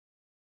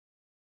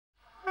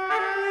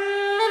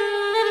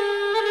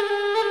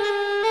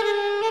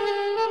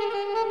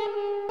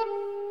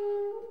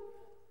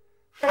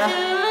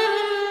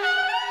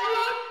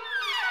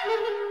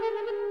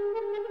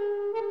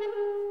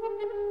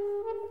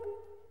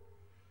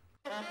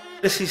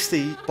This is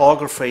the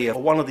biography of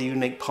one of the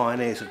unique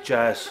pioneers of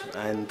jazz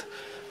and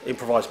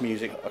improvised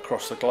music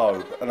across the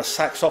globe, and a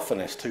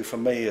saxophonist who for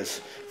me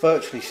has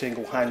virtually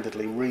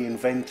single-handedly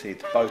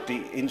reinvented both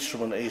the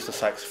instrument that is the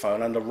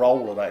saxophone and the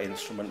role of that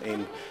instrument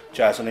in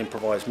jazz and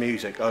improvised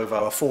music over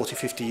a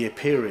 40-50 year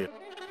period.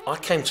 I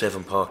came to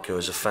Evan Parker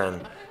as a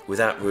fan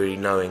without really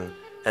knowing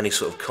any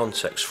sort of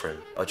context for him.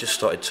 I just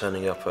started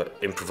turning up at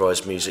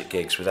improvised music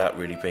gigs without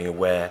really being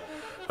aware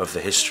of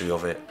the history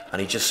of it,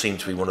 and he just seemed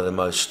to be one of the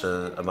most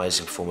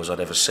amazing performers I'd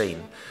ever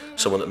seen.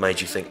 Someone that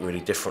made you think really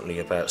differently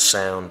about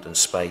sound and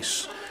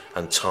space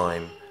and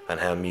time and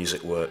how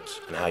music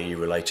worked and how you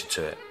related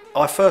to it.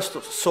 I first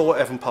saw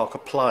Evan Parker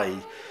play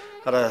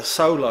at a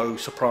solo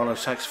soprano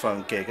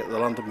saxophone gig at the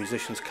London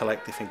Musicians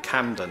Collective in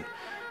Camden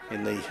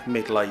in the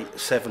mid-late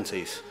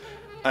 70s,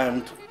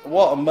 and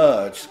what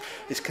emerged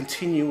is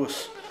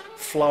continuous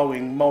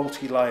flowing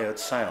multi-layered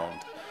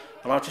sound.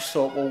 And I just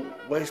thought, well,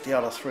 where's the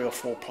other 3 or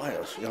 4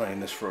 players, in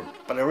this room?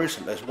 But there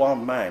isn't. There's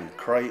one man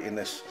creating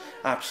this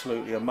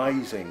absolutely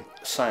amazing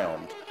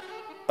sound,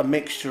 a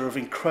mixture of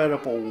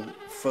incredible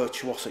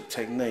virtuosic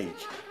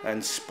technique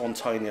and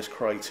spontaneous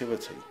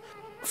creativity.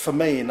 For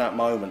me, in that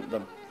moment,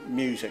 the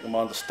music and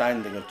my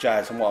understanding of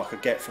jazz and what I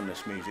could get from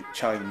this music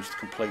changed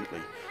completely,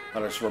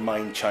 and has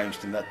remained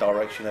changed in that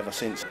direction ever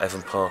since.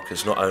 Evan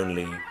Parker's not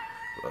only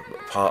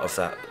part of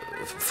that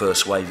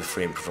first wave of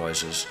free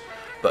improvisers,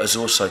 but has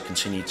also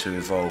continued to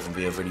evolve and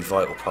be a really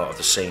vital part of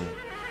the scene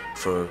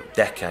for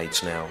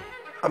decades now.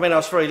 I mean, I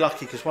was very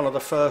lucky because one of the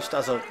first,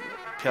 as a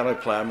piano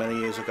player many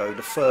years ago,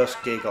 the first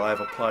gig I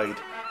ever played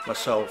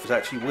myself was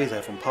actually with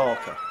Evan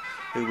Parker,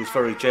 who was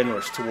very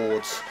generous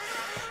towards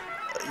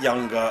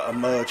younger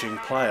emerging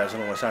players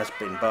and always has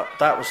been. But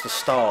that was the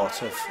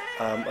start of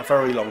a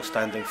very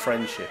long-standing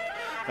friendship,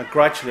 and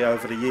gradually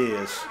over the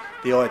years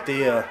the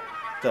idea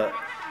that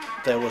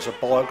there was a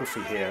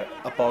biography here,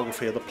 a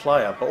biography of the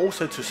player, but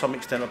also to some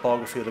extent a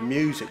biography of the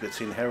music that's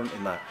inherent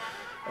in that,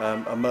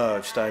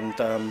 emerged, and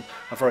I'm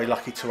very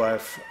lucky to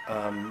have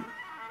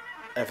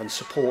Evan's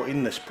support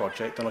in this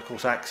project, and of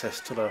course access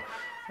to the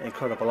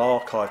incredible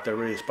archive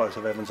there is both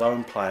of Evan's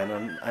own playing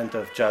and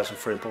of jazz and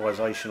free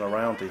improvisation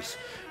around his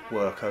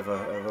work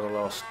over the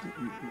last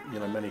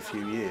many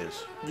few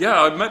years.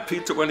 Yeah, I met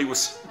Peter when he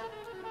was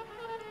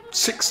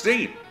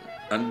 16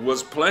 and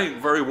was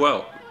playing very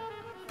well.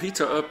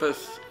 Peter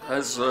Urpeth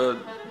has a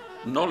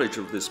knowledge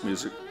of this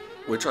music,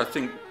 which I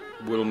think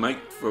will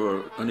make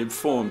for an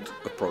informed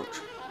approach.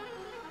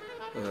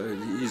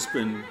 He's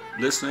been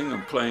listening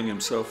and playing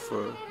himself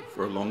for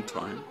a long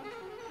time.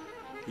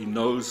 He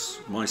knows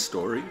my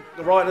story.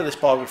 The writing of this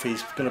biography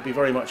is going to be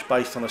very much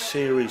based on a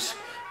series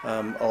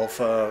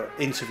of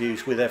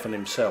interviews with Evan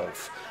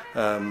himself,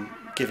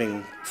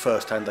 giving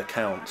first-hand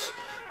accounts.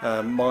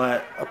 My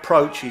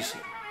approach is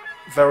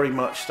very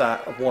much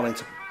that of wanting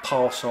to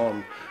pass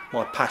on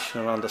my passion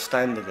and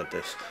understanding of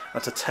this,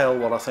 and to tell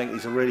what I think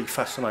is a really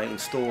fascinating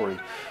story,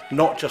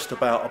 not just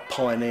about a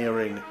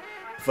pioneering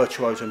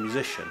virtuoso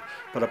musician,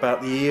 but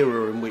about the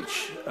era in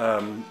which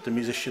the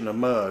musician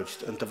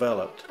emerged and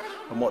developed,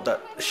 and what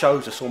that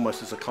shows us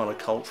almost as a kind of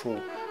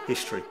cultural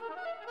history.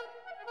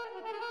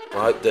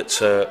 I hope that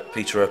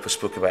Peter Urpeth's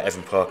book about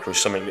Evan Parker is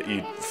something that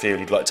you feel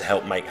you'd like to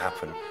help make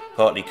happen,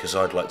 partly because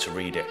I'd like to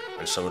read it,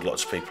 and so would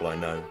lots of people I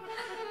know.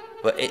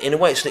 But in a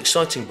way it's an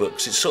exciting book,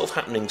 because it's sort of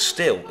happening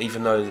still,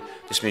 even though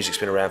this music's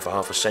been around for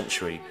half a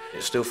century.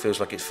 It still feels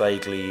like it's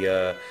vaguely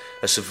a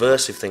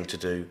subversive thing to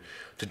do,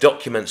 to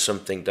document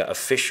something that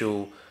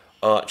official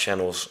art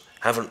channels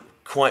haven't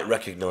quite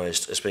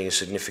recognised as being as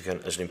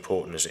significant, as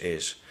important as it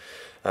is.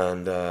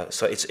 And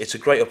so it's a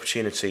great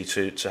opportunity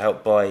to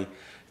help buy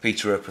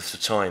Peter Urpeth the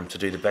time to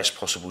do the best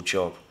possible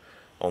job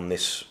on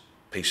this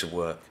piece of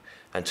work.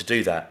 And to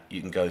do that, you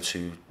can go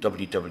to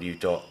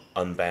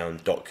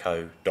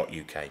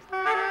www.unbound.co.uk.